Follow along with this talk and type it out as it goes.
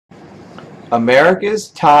America's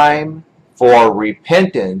time for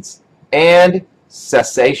repentance and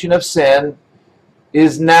cessation of sin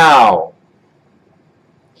is now.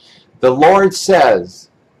 The Lord says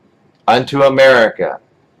unto America,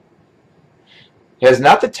 has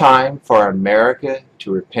not the time for America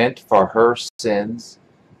to repent for her sins,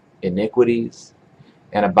 iniquities,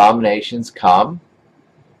 and abominations come?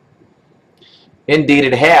 Indeed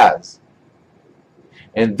it has.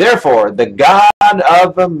 And therefore the God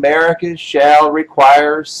of America shall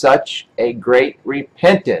require such a great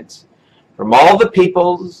repentance from all the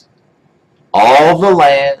peoples, all the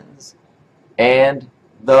lands, and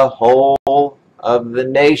the whole of the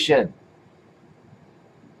nation.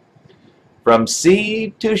 From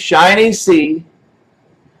sea to shining sea,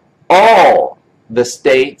 all the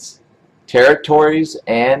states, territories,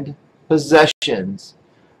 and possessions,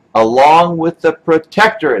 along with the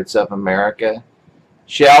protectorates of America,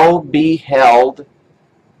 shall be held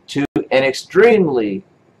to an extremely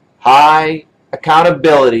high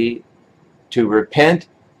accountability to repent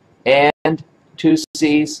and to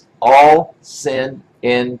cease all sin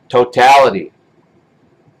in totality.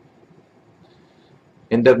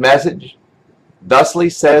 End of message. Thusly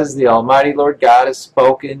says the Almighty Lord God, has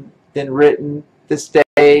spoken and written this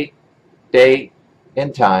day, date,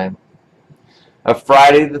 and time of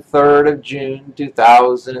Friday the 3rd of June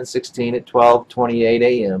 2016 at 12:28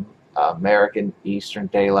 a.m. American Eastern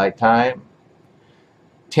Daylight Time.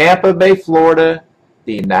 Tampa Bay, Florida,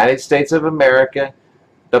 the United States of America,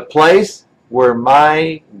 the place where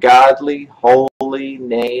my godly holy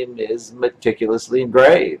name is meticulously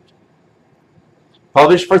engraved.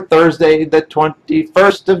 Published for Thursday, the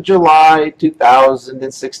 21st of July,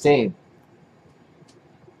 2016.